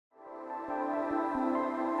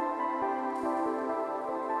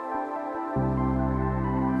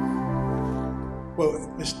Well,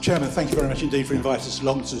 Mr. Chairman, thank you very much indeed for inviting us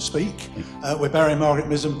along to speak. We're Barry and Margaret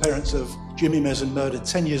Mizzen, parents of Jimmy Mizzen, murdered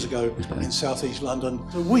 10 years ago in South East London.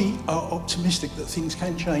 So we are optimistic that things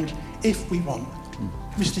can change if we want.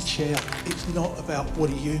 Mr. Chair, it's not about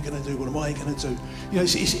what are you going to do, what am I going to do. You know,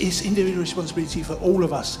 it's individual responsibility for all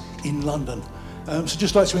of us in London. So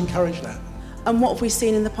just like to encourage that. And what have we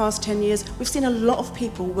seen in the past 10 years? We've seen a lot of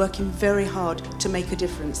people working very hard to make a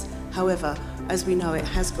difference. However, as we know, it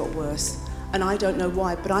has got worse. And I don't know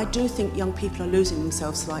why, but I do think young people are losing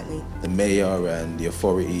themselves slightly. The mayor and the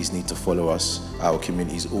authorities need to follow us, our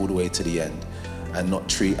communities, all the way to the end, and not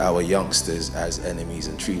treat our youngsters as enemies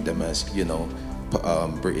and treat them as, you know,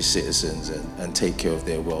 British citizens and take care of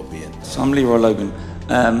their well-being. So I'm Leroy Logan,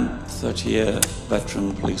 30-year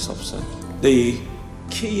veteran police officer. The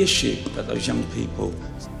key issue that those young people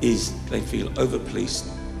is they feel over-policed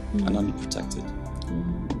and underprotected.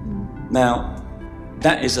 Now,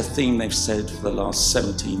 that is a theme they've said for the last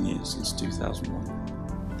 17 years, since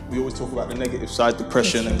 2001. We always talk about the negative side,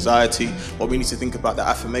 depression, anxiety, but we need to think about the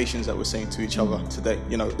affirmations that we're saying to each other today.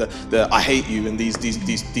 You know, the I hate you and these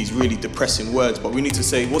really depressing words, but we need to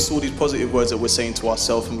say, what's all these positive words that we're saying to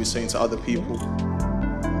ourselves and we're saying to other people?